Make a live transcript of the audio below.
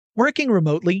Working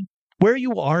remotely, where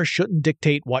you are shouldn't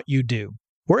dictate what you do.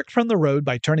 Work from the road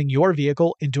by turning your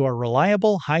vehicle into a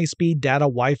reliable high-speed data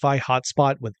Wi-Fi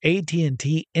hotspot with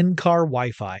AT&T in-car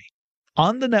Wi-Fi.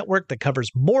 On the network that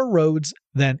covers more roads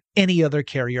than any other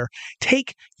carrier,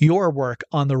 take your work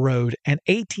on the road and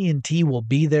AT&T will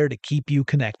be there to keep you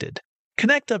connected.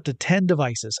 Connect up to 10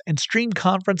 devices and stream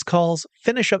conference calls,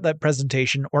 finish up that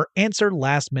presentation, or answer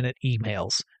last-minute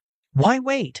emails. Why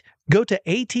wait? Go to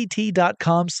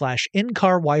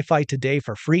att.com/in-car Wi-Fi today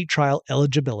for free trial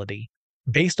eligibility.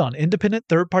 Based on independent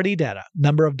third-party data,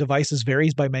 number of devices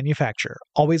varies by manufacturer.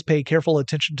 Always pay careful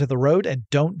attention to the road and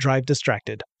don't drive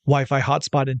distracted. Wi-Fi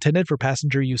hotspot intended for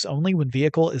passenger use only when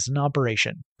vehicle is in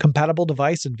operation. Compatible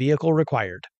device and vehicle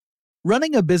required.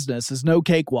 Running a business is no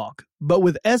cakewalk, but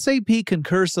with SAP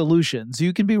Concur Solutions,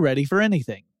 you can be ready for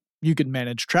anything. You can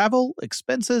manage travel,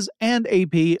 expenses, and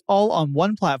AP all on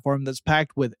one platform that's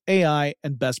packed with AI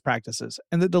and best practices,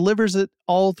 and that delivers it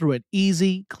all through an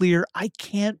easy, clear, I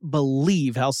can't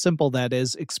believe how simple that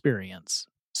is experience.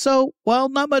 So, while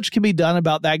not much can be done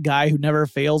about that guy who never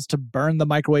fails to burn the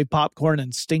microwave popcorn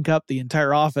and stink up the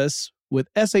entire office, with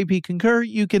SAP Concur,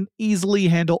 you can easily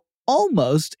handle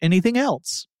almost anything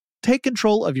else. Take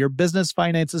control of your business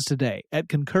finances today at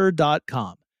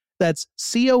Concur.com. That's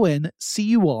CONCUR.com.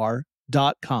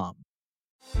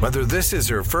 Whether this is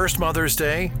her first Mother's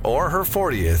Day or her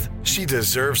 40th, she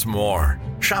deserves more.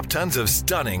 Shop tons of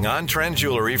stunning on-trend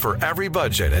jewelry for every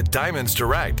budget at Diamonds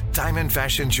Direct. Diamond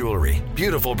fashion jewelry,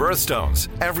 beautiful birthstones,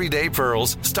 everyday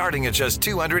pearls starting at just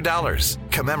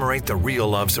 $200. Commemorate the real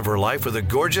loves of her life with a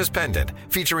gorgeous pendant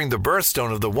featuring the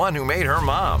birthstone of the one who made her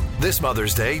mom. This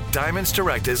Mother's Day, Diamonds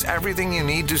Direct is everything you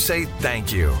need to say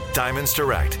thank you. Diamonds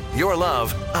Direct, your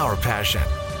love, our passion.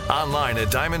 Online at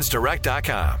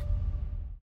diamondsdirect.com.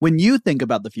 When you think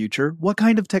about the future, what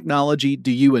kind of technology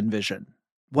do you envision?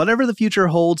 Whatever the future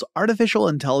holds, artificial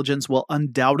intelligence will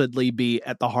undoubtedly be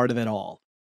at the heart of it all.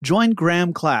 Join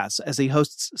Graham Class as he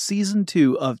hosts Season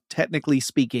 2 of Technically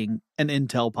Speaking, an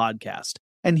Intel podcast,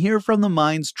 and hear from the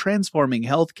minds transforming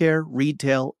healthcare,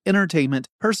 retail, entertainment,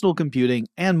 personal computing,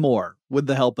 and more with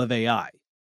the help of AI.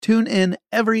 Tune in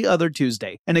every other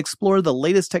Tuesday and explore the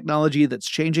latest technology that's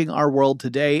changing our world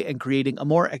today and creating a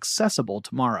more accessible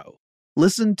tomorrow.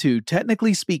 Listen to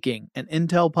Technically Speaking, an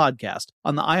Intel podcast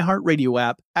on the iHeartRadio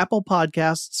app, Apple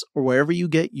Podcasts, or wherever you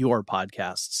get your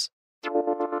podcasts.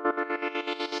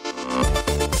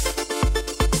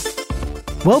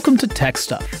 Welcome to Tech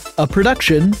Stuff, a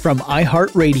production from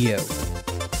iHeartRadio.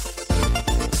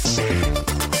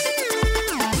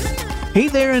 Hey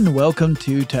there, and welcome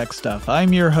to Tech Stuff.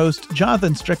 I'm your host,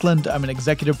 Jonathan Strickland. I'm an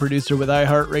executive producer with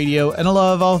iHeartRadio, and I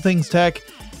love all things tech.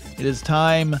 It is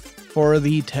time for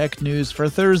the tech news for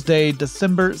Thursday,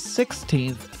 December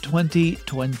 16th,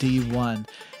 2021.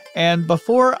 And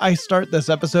before I start this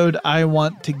episode, I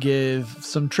want to give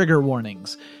some trigger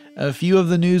warnings. A few of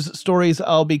the news stories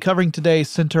I'll be covering today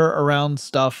center around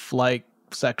stuff like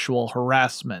sexual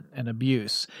harassment and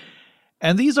abuse.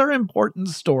 And these are important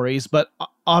stories, but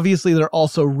obviously they're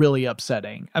also really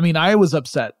upsetting. I mean, I was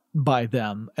upset by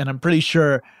them, and I'm pretty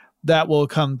sure that will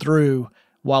come through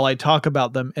while I talk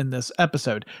about them in this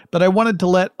episode. But I wanted to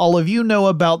let all of you know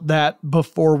about that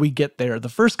before we get there. The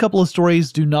first couple of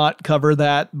stories do not cover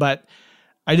that, but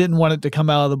I didn't want it to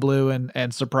come out of the blue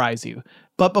and surprise you.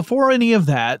 But before any of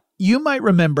that, you might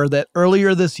remember that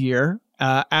earlier this year,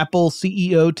 Apple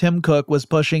CEO Tim Cook was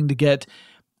pushing to get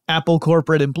Apple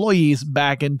corporate employees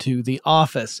back into the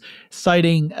office,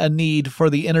 citing a need for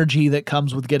the energy that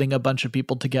comes with getting a bunch of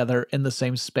people together in the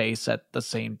same space at the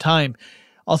same time.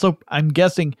 Also, I'm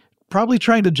guessing probably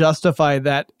trying to justify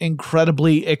that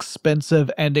incredibly expensive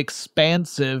and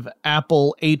expansive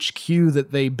Apple HQ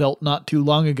that they built not too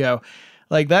long ago.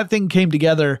 Like, that thing came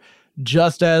together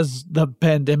just as the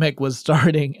pandemic was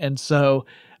starting, and so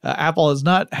Apple has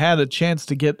not had a chance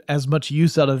to get as much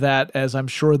use out of that as I'm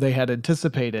sure they had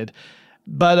anticipated.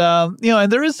 But,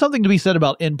 and there is something to be said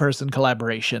about in-person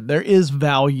collaboration. There is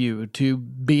value to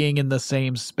being in the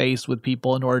same space with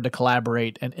people in order to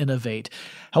collaborate and innovate.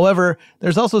 However,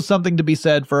 there's also something to be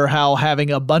said for how having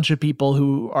a bunch of people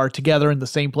who are together in the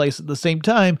same place at the same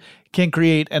time can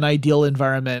create an ideal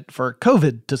environment for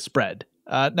COVID to spread.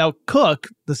 Now, Cook,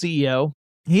 the CEO,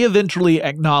 he eventually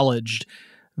acknowledged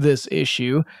this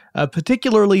issue,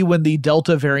 particularly when the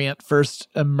Delta variant first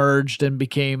emerged and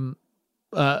became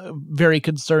very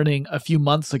concerning a few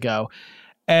months ago.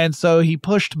 And so he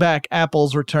pushed back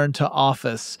Apple's return to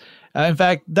office. In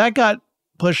fact, that got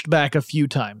pushed back a few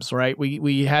times, right?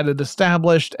 We had it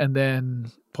established and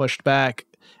then pushed back.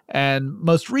 And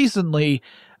most recently,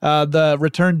 The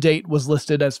return date was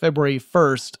listed as February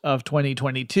 1st of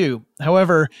 2022.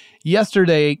 However,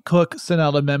 yesterday, Cook sent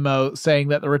out a memo saying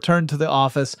that the return to the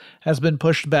office has been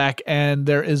pushed back and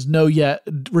there is no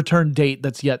return date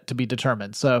that's yet to be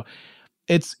determined. So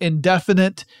it's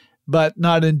indefinite, but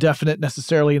not indefinite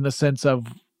necessarily in the sense of,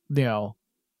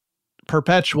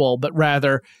 perpetual, but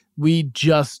rather we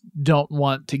just don't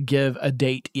want to give a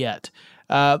date yet.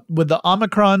 With the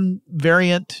Omicron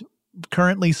variant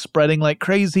currently spreading like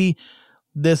crazy,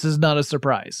 this is not a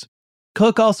surprise.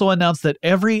 Cook also announced that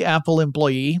every Apple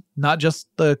employee, not just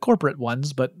the corporate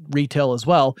ones, but retail as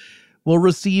well, will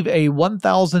receive a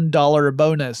 $1,000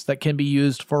 bonus that can be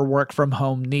used for work from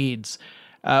home needs.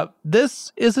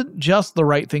 This isn't just the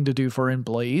right thing to do for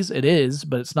employees. It is,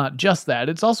 but it's not just that.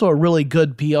 It's also a really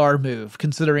good PR move,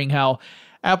 considering how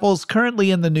Apple's currently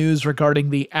in the news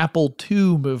regarding the Apple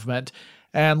II movement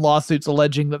and lawsuits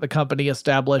alleging that the company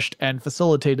established and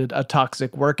facilitated a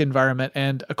toxic work environment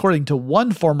and, according to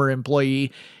one former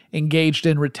employee, engaged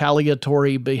in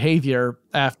retaliatory behavior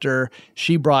after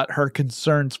she brought her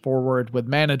concerns forward with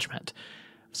management.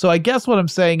 So I guess what I'm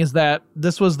saying is that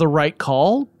this was the right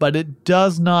call, but it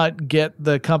does not get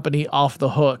the company off the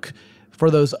hook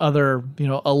for those other,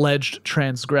 alleged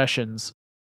transgressions.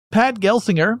 Pat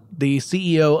Gelsinger, the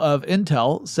CEO of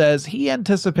Intel, says he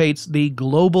anticipates the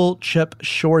global chip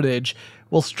shortage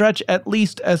will stretch at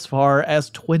least as far as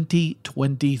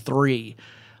 2023.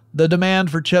 The demand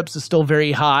for chips is still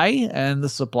very high, and the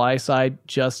supply side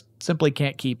just simply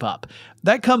can't keep up.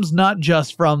 That comes not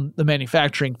just from the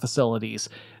manufacturing facilities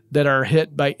that are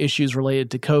hit by issues related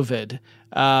to COVID,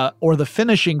 or the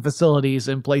finishing facilities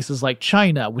in places like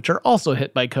China, which are also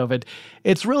hit by COVID.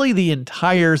 It's really the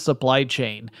entire supply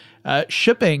chain.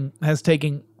 Shipping has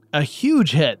taken a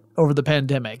huge hit over the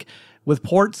pandemic, with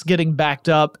ports getting backed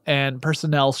up and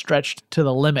personnel stretched to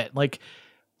the limit.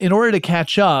 In order to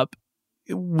catch up,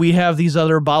 we have these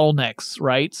other bottlenecks,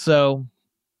 right? So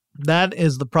that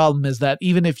is the problem, is that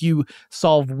even if you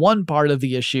solve one part of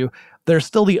the issue, there's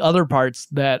still the other parts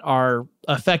that are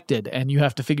affected, and you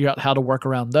have to figure out how to work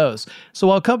around those. So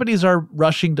while companies are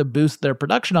rushing to boost their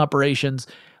production operations,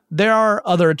 there are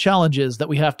other challenges that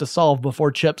we have to solve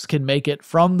before chips can make it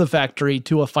from the factory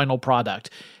to a final product,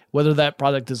 whether that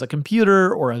product is a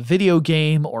computer or a video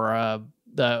game or a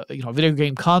video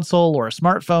game console or a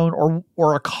smartphone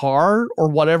or a car or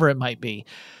whatever it might be.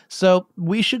 So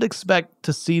we should expect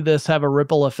to see this have a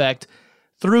ripple effect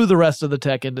through the rest of the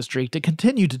tech industry, to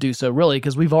continue to do so, really,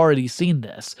 because we've already seen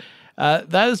this.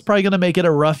 That is probably going to make it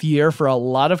a rough year for a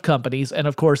lot of companies, and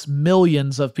of course,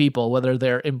 millions of people, whether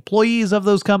they're employees of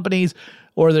those companies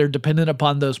or they're dependent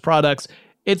upon those products.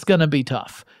 It's going to be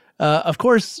tough. Of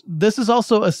course, this is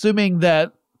also assuming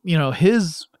that,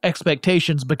 his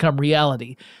expectations become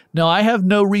reality. Now, I have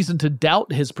no reason to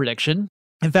doubt his prediction.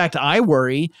 In fact, I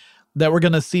worry that we're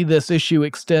going to see this issue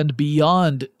extend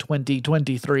beyond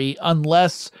 2023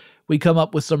 unless we come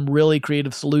up with some really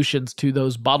creative solutions to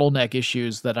those bottleneck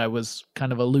issues that I was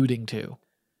kind of alluding to.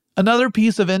 Another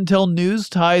piece of Intel news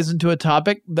ties into a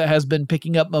topic that has been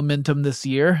picking up momentum this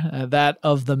year, that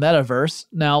of the metaverse.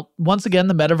 Now, once again,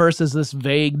 the metaverse is this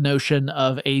vague notion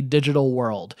of a digital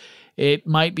world. It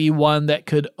might be one that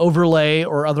could overlay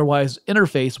or otherwise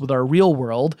interface with our real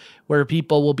world, where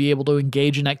people will be able to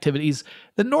engage in activities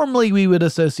that normally we would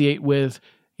associate with,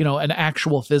 an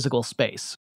actual physical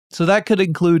space. So that could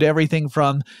include everything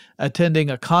from attending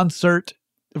a concert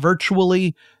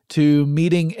virtually to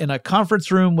meeting in a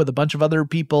conference room with a bunch of other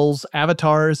people's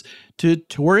avatars, to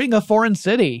touring a foreign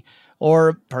city,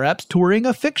 or perhaps touring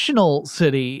a fictional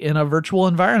city in a virtual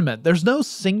environment. There's no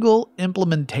single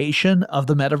implementation of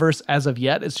the metaverse as of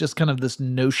yet. It's just kind of this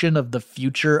notion of the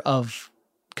future of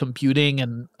computing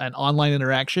and online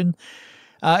interaction.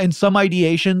 In some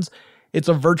ideations, it's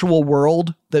a virtual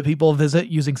world that people visit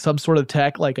using some sort of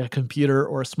tech like a computer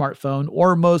or a smartphone,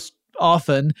 or most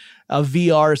often a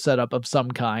VR setup of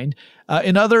some kind.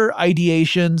 In other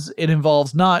ideations, it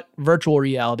involves not virtual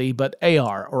reality, but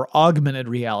AR, or augmented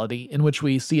reality, in which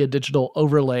we see a digital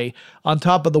overlay on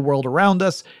top of the world around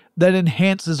us that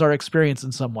enhances our experience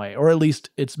in some way, or at least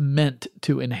it's meant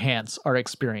to enhance our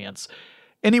experience.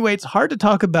 Anyway, it's hard to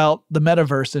talk about the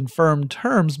metaverse in firm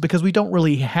terms because we don't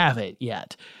really have it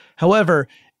yet. However,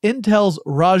 Intel's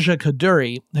Raja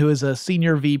Koduri, who is a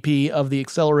senior VP of the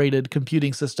Accelerated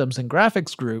Computing Systems and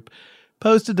Graphics Group,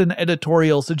 posted an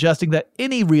editorial suggesting that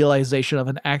any realization of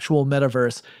an actual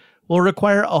metaverse will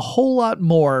require a whole lot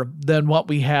more than what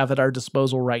we have at our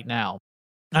disposal right now.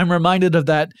 I'm reminded of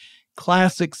that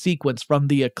classic sequence from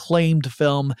the acclaimed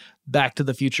film Back to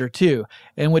the Future 2,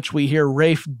 in which we hear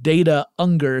Rafe Data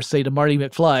Unger say to Marty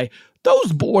McFly,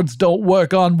 those boards don't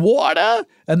work on water.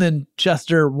 And then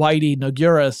Chester Whitey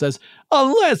Nogura says,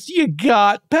 unless you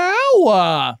got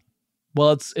power.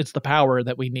 Well, it's the power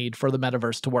that we need for the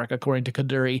metaverse to work, according to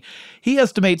Kaduri. He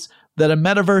estimates that a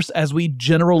metaverse, as we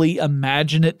generally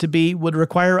imagine it to be, would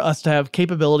require us to have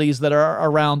capabilities that are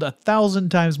around 1,000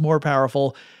 times more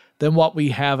powerful than what we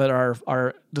have at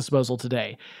our disposal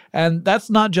today. And that's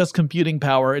not just computing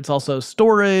power, it's also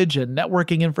storage and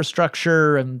networking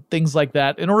infrastructure and things like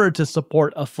that in order to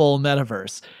support a full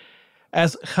metaverse.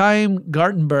 As Chaim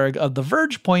Gartenberg of The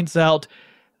Verge points out,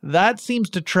 that seems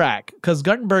to track, because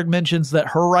Gartenberg mentions that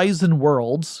Horizon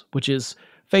Worlds, which is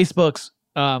Facebook's,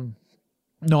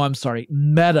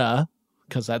 Meta,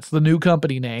 because that's the new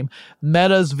company name,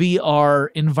 Meta's VR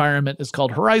environment is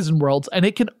called Horizon Worlds, and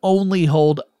it can only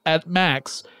hold, at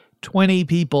max, 20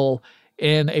 people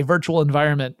in a virtual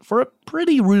environment for a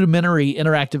pretty rudimentary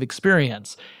interactive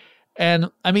experience. And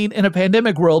I mean, in a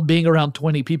pandemic world, being around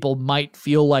 20 people might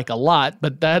feel like a lot,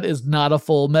 but that is not a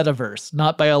full metaverse,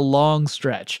 not by a long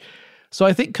stretch. So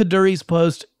I think Kaduri's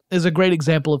post is a great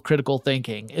example of critical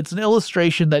thinking. It's an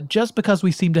illustration that just because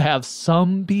we seem to have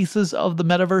some pieces of the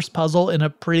metaverse puzzle in a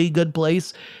pretty good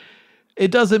place,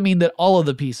 it doesn't mean that all of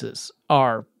the pieces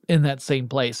are in that same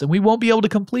place. And we won't be able to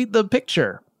complete the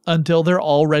picture until they're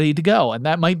all ready to go. And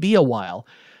that might be a while.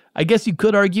 I guess you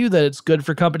could argue that it's good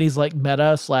for companies like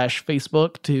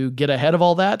Meta/Facebook to get ahead of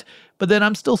all that, but then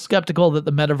I'm still skeptical that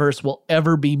the metaverse will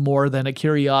ever be more than a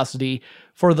curiosity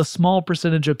for the small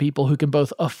percentage of people who can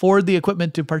both afford the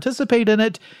equipment to participate in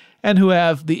it and who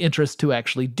have the interest to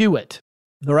actually do it.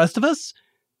 The rest of us?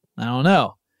 I don't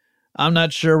know. I'm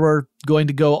not sure we're going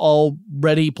to go all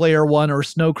Ready Player One or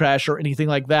Snow Crash or anything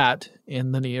like that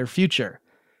in the near future.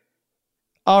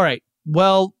 All right,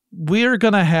 well, we're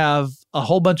going to have a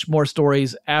whole bunch more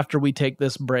stories after we take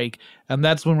this break, and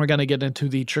that's when we're going to get into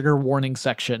the trigger warning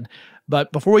section.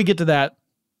 But before we get to that,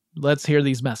 let's hear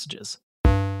these messages.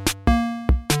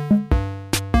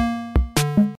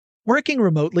 Working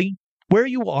remotely, where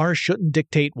you are shouldn't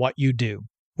dictate what you do.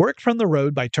 Work from the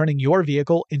road by turning your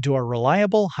vehicle into a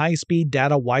reliable high-speed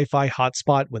data Wi-Fi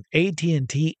hotspot with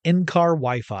AT&T in-car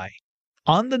Wi-Fi.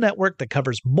 On the network that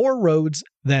covers more roads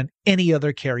than any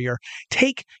other carrier,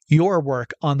 take your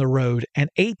work on the road and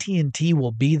AT&T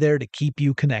will be there to keep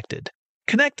you connected.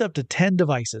 Connect up to 10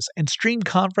 devices and stream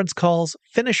conference calls,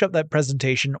 finish up that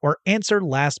presentation, or answer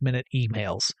last-minute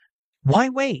emails. Why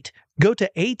wait? Go to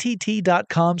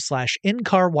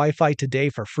att.com/in-car Wi-Fi today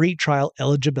for free trial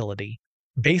eligibility.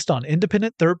 Based on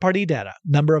independent third-party data,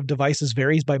 number of devices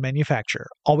varies by manufacturer.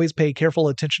 Always pay careful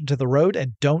attention to the road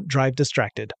and don't drive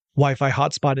distracted. Wi-Fi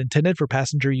hotspot intended for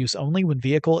passenger use only when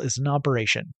vehicle is in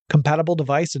operation. Compatible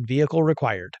device and vehicle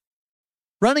required.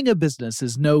 Running a business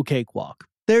is no cakewalk.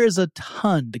 There is a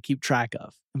ton to keep track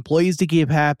of. Employees to keep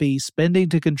happy, spending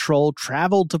to control,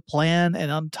 travel to plan,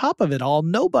 and on top of it all,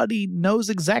 nobody knows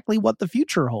exactly what the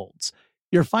future holds.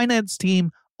 Your finance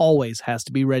team always has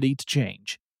to be ready to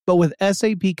change. But with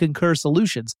SAP Concur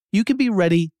Solutions, you can be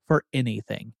ready for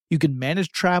anything. You can manage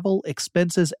travel,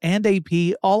 expenses, and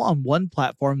AP all on one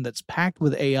platform that's packed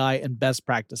with AI and best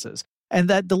practices, and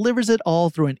that delivers it all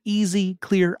through an easy,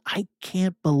 clear, I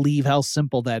can't believe how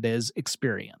simple that is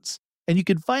experience. And you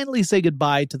can finally say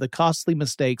goodbye to the costly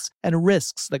mistakes and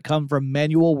risks that come from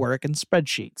manual work and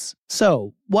spreadsheets.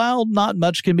 So, while not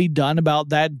much can be done about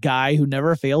that guy who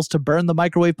never fails to burn the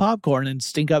microwave popcorn and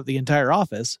stink up the entire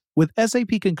office, with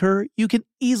SAP Concur, you can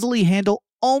easily handle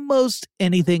almost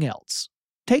anything else.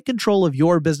 Take control of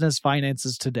your business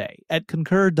finances today at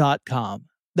Concur.com.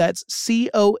 That's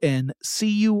CONCUR.com.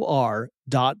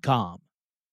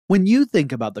 When you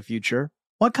think about the future,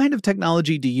 what kind of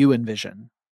technology do you envision?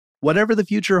 Whatever the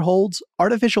future holds,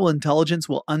 artificial intelligence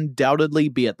will undoubtedly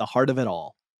be at the heart of it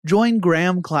all. Join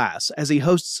Graham Class as he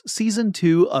hosts Season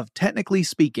 2 of Technically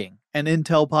Speaking, an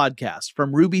Intel podcast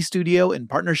from Ruby Studio in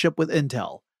partnership with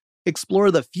Intel.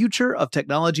 Explore the future of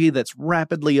technology that's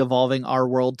rapidly evolving our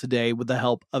world today with the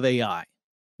help of AI.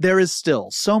 There is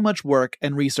still so much work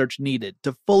and research needed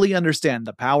to fully understand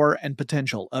the power and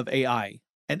potential of AI.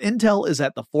 And Intel is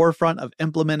at the forefront of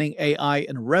implementing AI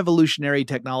and revolutionary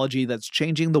technology that's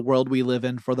changing the world we live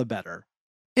in for the better.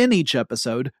 In each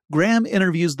episode, Graham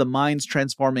interviews the minds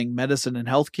transforming medicine and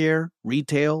healthcare,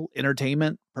 retail,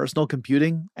 entertainment, personal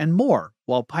computing, and more,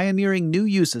 while pioneering new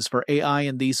uses for AI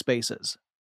in these spaces.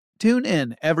 Tune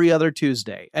in every other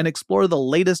Tuesday and explore the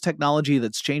latest technology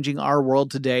that's changing our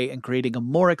world today and creating a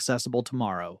more accessible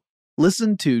tomorrow.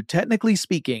 Listen to Technically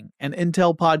Speaking, an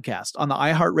Intel podcast on the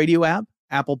iHeartRadio app,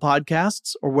 Apple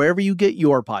Podcasts, or wherever you get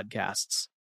your podcasts.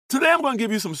 Today I'm going to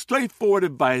give you some straightforward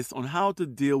advice on how to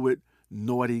deal with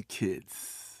naughty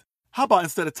kids. How about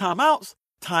instead of timeouts,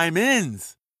 time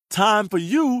ins? Time for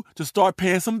you to start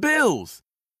paying some bills.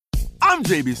 I'm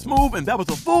JB Smoove, and that was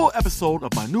a full episode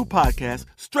of my new podcast,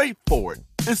 Straightforward,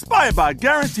 inspired by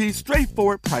guaranteed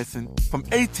straightforward pricing from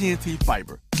AT&T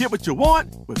Fiber. Get what you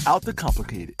want without the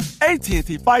complicated.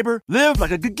 AT&T Fiber, live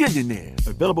like a gigillionaire.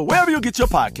 Available wherever you get your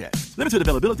podcast. Limited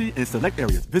availability in select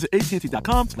areas. Visit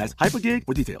AT&T.com/hypergig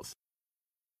for details.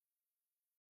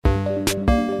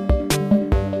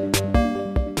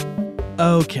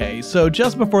 Okay, so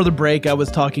just before the break, I was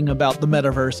talking about the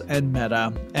metaverse and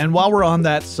Meta. And while we're on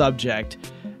that subject,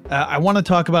 I want to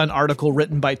talk about an article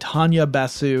written by Tanya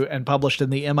Basu and published in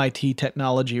the MIT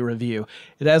Technology Review.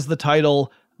 It has the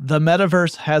title, "The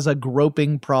Metaverse Has a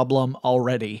Groping Problem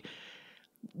Already."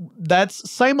 That's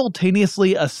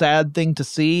simultaneously a sad thing to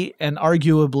see, and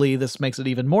arguably this makes it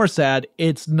even more sad.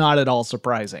 It's not at all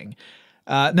surprising.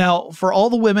 Now, for all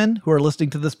the women who are listening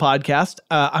to this podcast,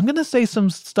 I'm going to say some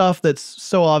stuff that's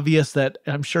so obvious that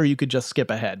I'm sure you could just skip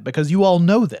ahead, because you all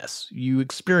know this. You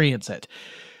experience it.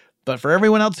 But for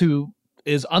everyone else who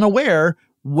is unaware,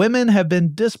 women have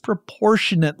been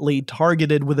disproportionately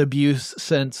targeted with abuse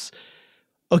since,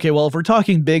 okay, well, if we're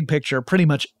talking big picture, pretty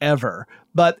much ever.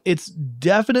 But it's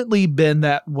definitely been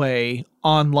that way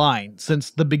online since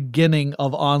the beginning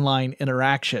of online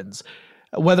interactions.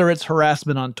 Whether it's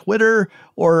harassment on Twitter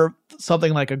or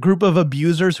something like a group of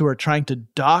abusers who are trying to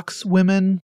dox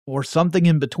women or something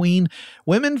in between,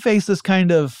 women face this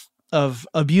kind of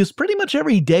abuse pretty much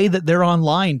every day that they're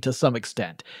online to some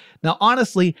extent. Now,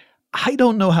 honestly, I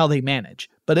don't know how they manage.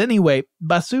 But anyway,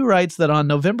 Basu writes that on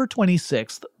November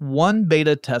 26th, one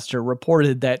beta tester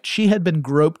reported that she had been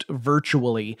groped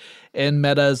virtually in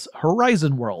Meta's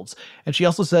Horizon Worlds. And she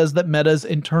also says that Meta's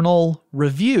internal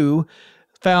review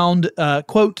found,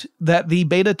 quote, that the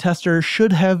beta tester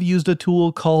should have used a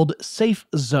tool called Safe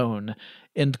Zone,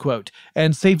 end quote.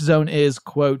 And Safe Zone is,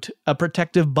 quote, a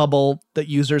protective bubble that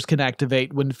users can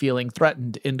activate when feeling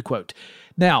threatened, end quote.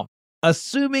 Now,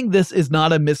 assuming this is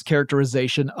not a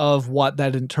mischaracterization of what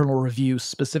that internal review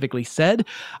specifically said,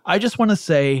 I just want to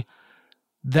say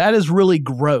that is really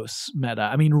gross, Meta.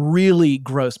 I mean, really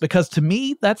gross, because to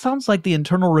me, that sounds like the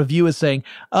internal review is saying,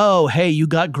 oh, hey, you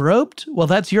got groped? Well,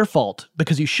 that's your fault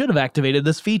because you should have activated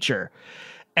this feature.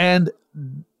 And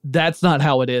that's not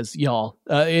how it is, y'all.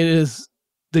 It's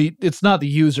not the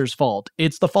user's fault.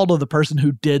 It's the fault of the person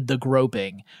who did the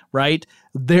groping, right?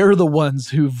 They're the ones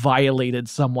who violated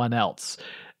someone else.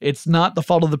 It's not the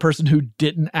fault of the person who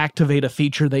didn't activate a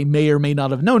feature they may or may not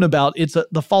have known about. It's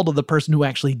the fault of the person who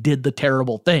actually did the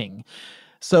terrible thing.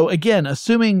 So again,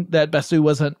 assuming that Basu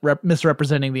wasn't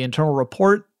misrepresenting the internal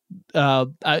report,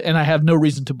 and I have no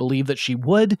reason to believe that she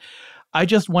would, I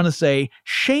just want to say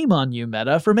shame on you,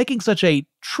 Meta, for making such a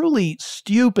truly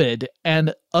stupid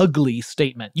and ugly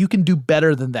statement. You can do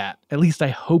better than that. At least I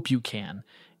hope you can.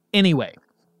 Anyway,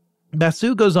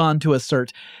 Basu goes on to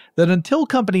assert that until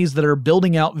companies that are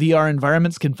building out VR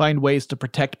environments can find ways to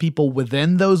protect people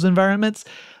within those environments,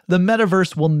 the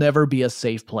metaverse will never be a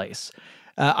safe place.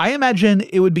 I imagine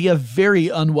it would be a very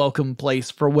unwelcome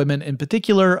place for women in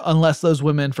particular, unless those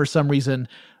women, for some reason,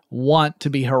 want to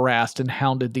be harassed and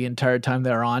hounded the entire time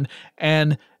they're on.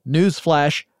 And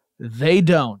newsflash, they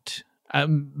don't.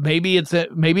 Maybe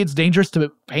it's dangerous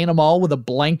to paint them all with a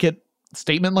blanket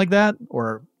statement like that,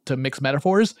 or to mix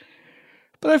metaphors,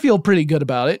 but I feel pretty good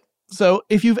about it. So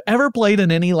if you've ever played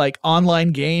in any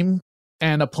online game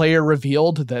and a player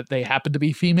revealed that they happen to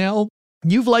be female,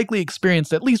 you've likely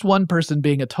experienced at least one person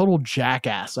being a total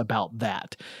jackass about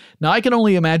that. Now, I can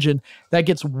only imagine that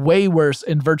gets way worse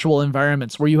in virtual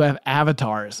environments where you have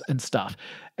avatars and stuff.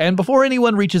 And before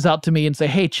anyone reaches out to me and say,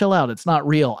 hey, chill out, it's not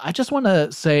real, I just want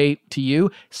to say to you,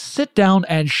 sit down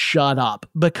and shut up,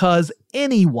 because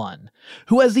anyone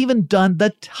who has even done the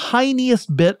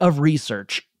tiniest bit of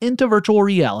research into virtual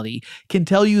reality can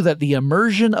tell you that the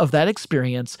immersion of that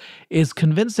experience is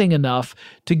convincing enough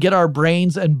to get our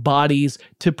brains and bodies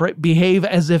to behave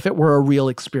as if it were a real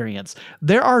experience.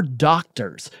 There are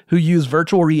doctors who use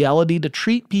virtual reality to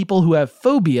treat people who have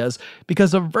phobias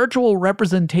because a virtual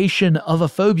representation of a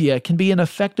phobia can be an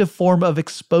effective form of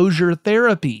exposure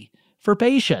therapy for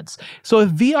patients. So if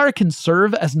VR can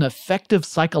serve as an effective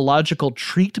psychological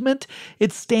treatment,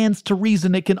 it stands to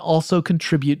reason it can also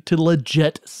contribute to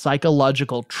legit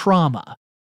psychological trauma.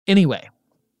 Anyway,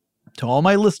 to all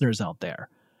my listeners out there,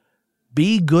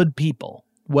 be good people,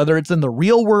 whether it's in the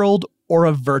real world or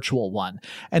a virtual one.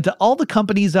 And to all the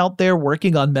companies out there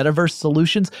working on metaverse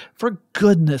solutions, for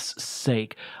goodness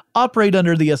sake, operate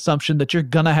under the assumption that you're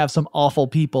gonna have some awful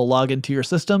people log into your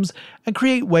systems and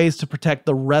create ways to protect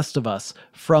the rest of us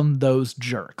from those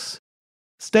jerks.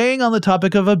 Staying on the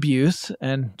topic of abuse,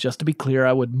 and just to be clear,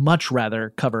 I would much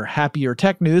rather cover happier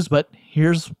tech news, but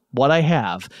here's what I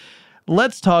have.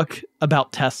 Let's talk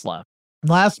about Tesla.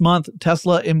 Last month,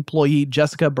 Tesla employee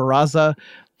Jessica Barraza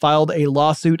filed a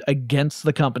lawsuit against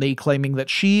the company, claiming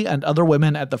that she and other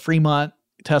women at the Fremont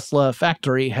Tesla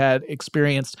factory had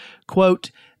experienced, quote,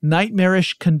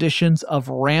 nightmarish conditions of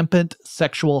rampant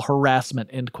sexual harassment,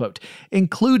 end quote,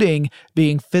 including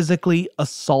being physically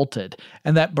assaulted,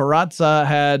 and that Barraza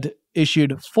had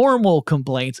issued formal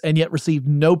complaints and yet received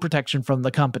no protection from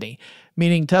the company,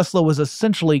 meaning Tesla was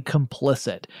essentially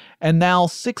complicit. And now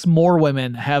 6 more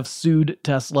women have sued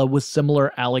Tesla with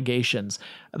similar allegations.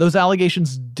 Those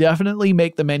allegations definitely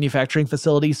make the manufacturing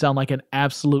facility sound like an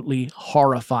absolutely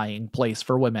horrifying place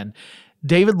for women.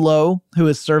 David Lowe, who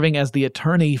is serving as the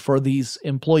attorney for these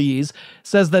employees,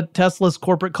 says that Tesla's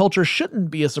corporate culture shouldn't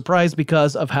be a surprise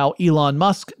because of how Elon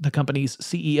Musk, the company's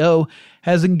CEO,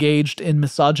 has engaged in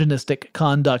misogynistic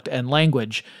conduct and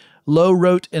language. Lowe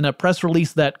wrote in a press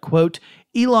release that, quote,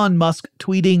 Elon Musk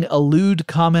tweeting a lewd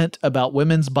comment about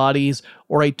women's bodies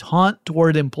or a taunt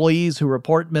toward employees who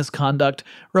report misconduct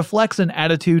reflects an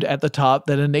attitude at the top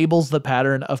that enables the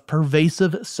pattern of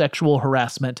pervasive sexual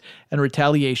harassment and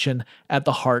retaliation at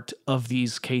the heart of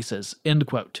these cases, end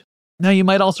quote. Now, you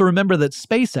might also remember that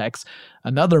SpaceX,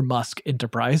 another Musk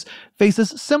enterprise,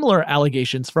 faces similar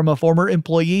allegations from a former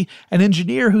employee and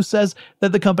engineer who says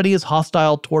that the company is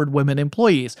hostile toward women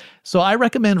employees. So I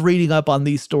recommend reading up on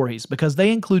these stories because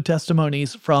they include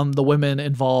testimonies from the women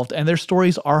involved, and their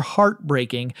stories are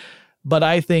heartbreaking, but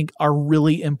I think are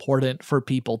really important for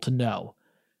people to know.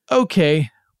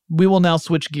 Okay. We will now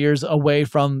switch gears away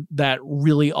from that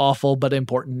really awful but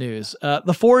important news.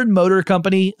 The Ford Motor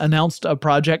Company announced a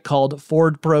project called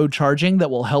Ford Pro Charging that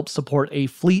will help support a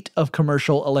fleet of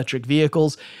commercial electric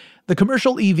vehicles. The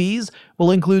commercial EVs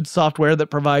will include software that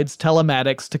provides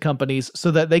telematics to companies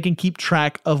so that they can keep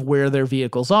track of where their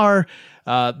vehicles are,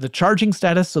 the charging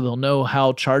status so they'll know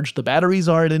how charged the batteries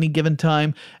are at any given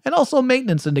time, and also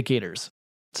maintenance indicators.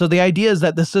 So the idea is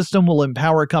that the system will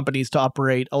empower companies to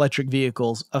operate electric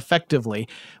vehicles effectively,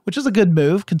 which is a good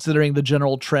move considering the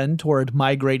general trend toward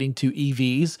migrating to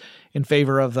EVs in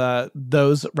favor of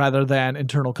those rather than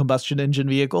internal combustion engine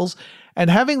vehicles. And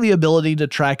having the ability to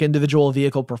track individual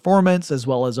vehicle performance as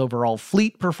well as overall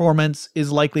fleet performance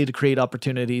is likely to create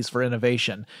opportunities for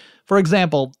innovation. For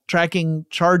example, tracking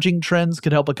charging trends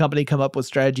could help a company come up with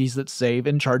strategies that save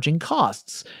in charging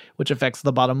costs, which affects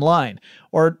the bottom line.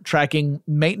 Or tracking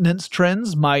maintenance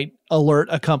trends might alert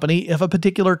a company if a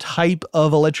particular type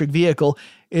of electric vehicle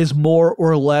is more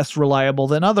or less reliable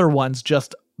than other ones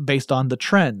just based on the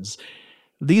trends.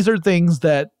 These are things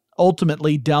that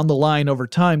ultimately down the line over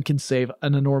time can save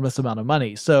an enormous amount of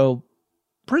money. So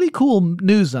pretty cool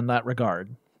news in that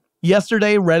regard.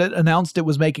 Yesterday, Reddit announced it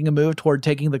was making a move toward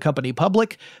taking the company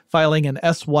public, filing an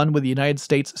S-1 with the United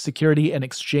States Security and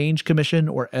Exchange Commission,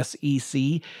 or SEC.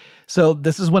 So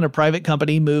this is when a private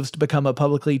company moves to become a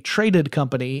publicly traded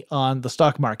company on the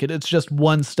stock market. It's just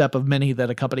one step of many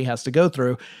that a company has to go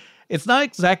through. It's not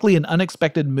exactly an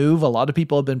unexpected move. A lot of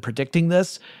people have been predicting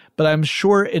this, but I'm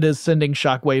sure it is sending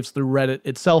shockwaves through Reddit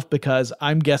itself because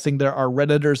I'm guessing there are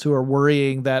Redditors who are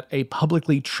worrying that a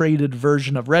publicly traded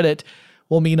version of Reddit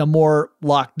will mean a more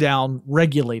locked down,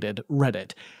 regulated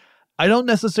Reddit. I don't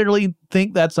necessarily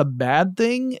think that's a bad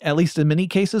thing, at least in many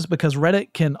cases, because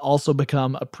Reddit can also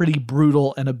become a pretty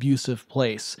brutal and abusive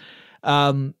place.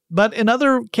 But in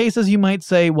other cases, you might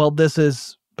say, well, this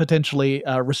is potentially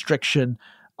a restriction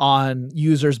on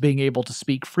users being able to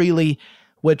speak freely,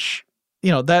 which,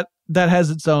 that has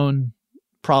its own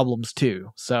problems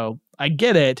too. So I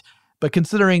get it, but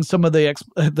considering some of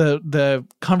the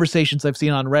conversations I've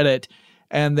seen on Reddit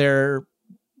and their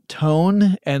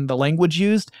tone and the language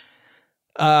used,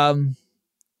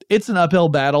 it's an uphill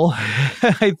battle,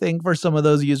 I think, for some of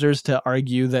those users to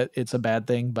argue that it's a bad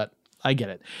thing, but I get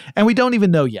it. And we don't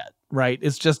even know yet, right?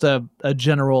 It's just a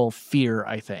general fear,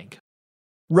 I think.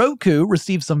 Roku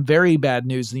received some very bad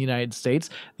news in the United States.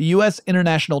 The U.S.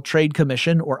 International Trade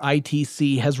Commission, or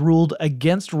ITC, has ruled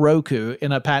against Roku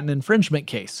in a patent infringement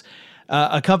case.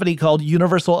 A company called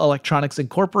Universal Electronics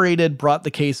Incorporated brought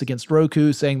the case against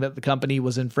Roku, saying that the company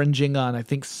was infringing on, I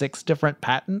think, 6 different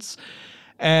patents.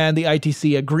 And the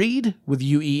ITC agreed with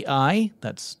UEI,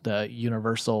 that's the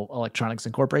Universal Electronics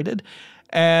Incorporated.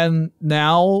 And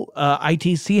now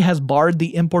ITC has barred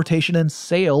the importation and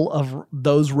sale of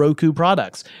those Roku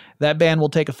products. That ban will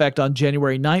take effect on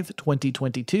January 9th,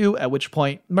 2022, at which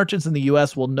point merchants in the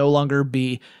U.S. will no longer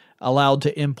be allowed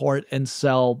to import and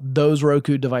sell those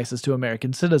Roku devices to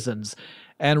American citizens.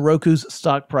 And Roku's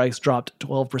stock price dropped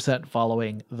 12%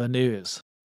 following the news.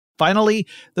 Finally,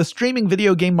 the streaming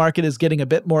video game market is getting a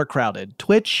bit more crowded.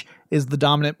 Twitch is the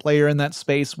dominant player in that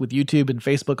space, with YouTube and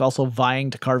Facebook also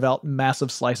vying to carve out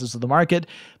massive slices of the market.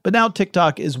 But now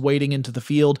TikTok is wading into the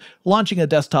field, launching a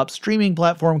desktop streaming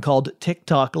platform called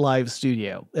TikTok Live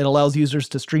Studio. It allows users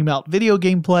to stream out video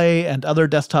gameplay and other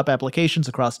desktop applications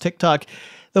across TikTok,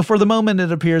 though for the moment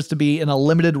it appears to be in a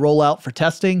limited rollout for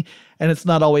testing, and it's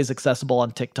not always accessible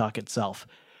on TikTok itself.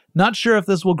 Not sure if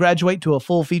this will graduate to a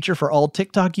full feature for all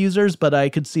TikTok users, but I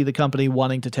could see the company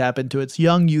wanting to tap into its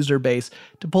young user base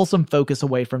to pull some focus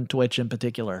away from Twitch in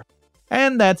particular.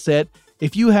 And that's it.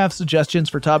 If you have suggestions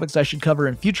for topics I should cover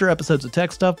in future episodes of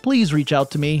Tech Stuff, please reach out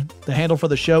to me. The handle for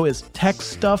the show is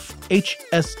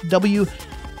TechStuffHSW,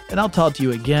 and I'll talk to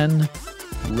you again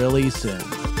really soon.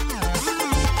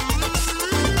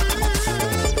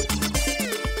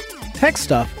 Tech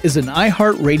Stuff is an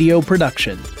iHeartRadio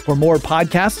production. For more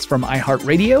podcasts from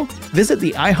iHeartRadio, visit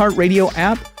the iHeartRadio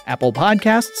app, Apple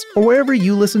Podcasts, or wherever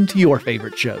you listen to your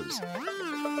favorite shows.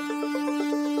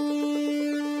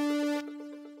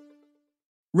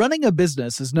 Running a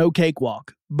business is no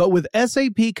cakewalk, but with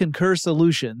SAP Concur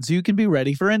Solutions, you can be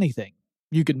ready for anything.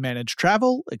 You can manage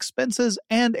travel, expenses,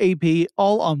 and AP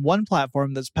all on one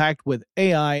platform that's packed with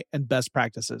AI and best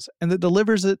practices, and that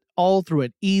delivers it all through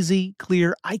an easy,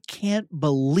 clear, I can't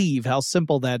believe how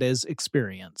simple that is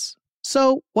experience.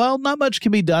 So, while not much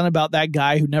can be done about that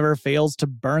guy who never fails to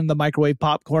burn the microwave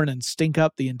popcorn and stink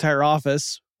up the entire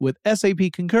office, with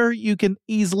SAP Concur, you can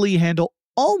easily handle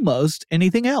almost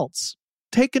anything else.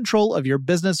 Take control of your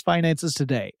business finances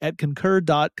today at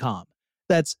Concur.com.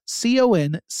 That's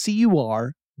CONCUR.com.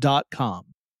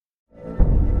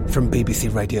 From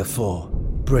BBC Radio 4,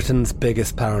 Britain's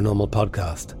biggest paranormal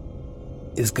podcast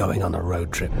is going on a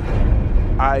road trip.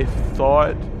 I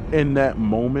thought in that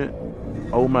moment,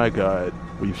 oh my God,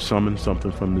 we've summoned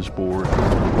something from this board.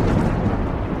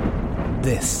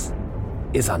 This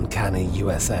is Uncanny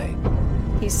USA.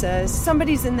 He says,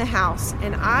 somebody's in the house,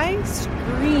 and I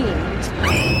screamed.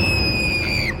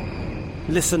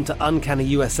 Listen to Uncanny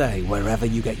USA wherever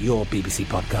you get your BBC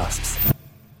podcasts,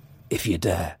 if you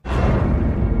dare.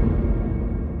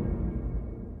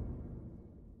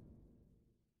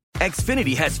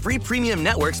 Xfinity has free premium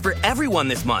networks for everyone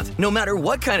this month, no matter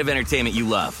what kind of entertainment you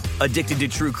love. Addicted to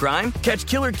true crime? Catch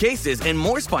killer cases and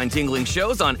more spine-tingling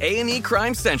shows on A&E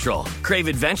Crime Central. Crave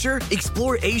adventure?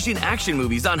 Explore Asian action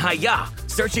movies on Hi-YAH.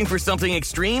 Searching for something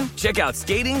extreme? Check out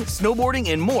skating, snowboarding,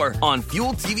 and more on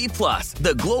Fuel TV Plus,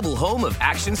 the global home of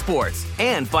action sports.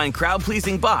 And find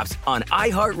crowd-pleasing bops on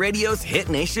iHeartRadio's Hit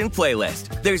Nation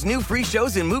playlist. There's new free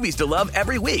shows and movies to love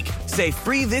every week. Say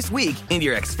free this week in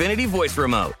your Xfinity voice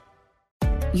remote.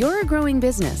 You're a growing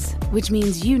business, which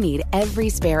means you need every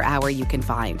spare hour you can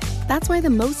find. That's why the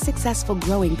most successful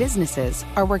growing businesses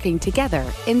are working together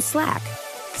in Slack.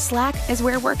 Slack is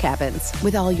where work happens,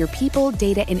 with all your people,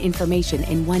 data, and information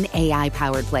in one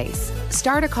AI-powered place.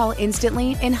 Start a call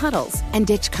instantly in huddles and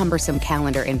ditch cumbersome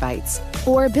calendar invites.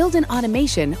 Or build an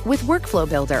automation with Workflow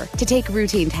Builder to take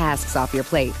routine tasks off your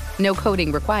plate. No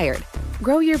coding required.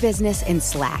 Grow your business in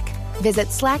Slack. Visit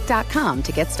slack.com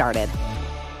to get started.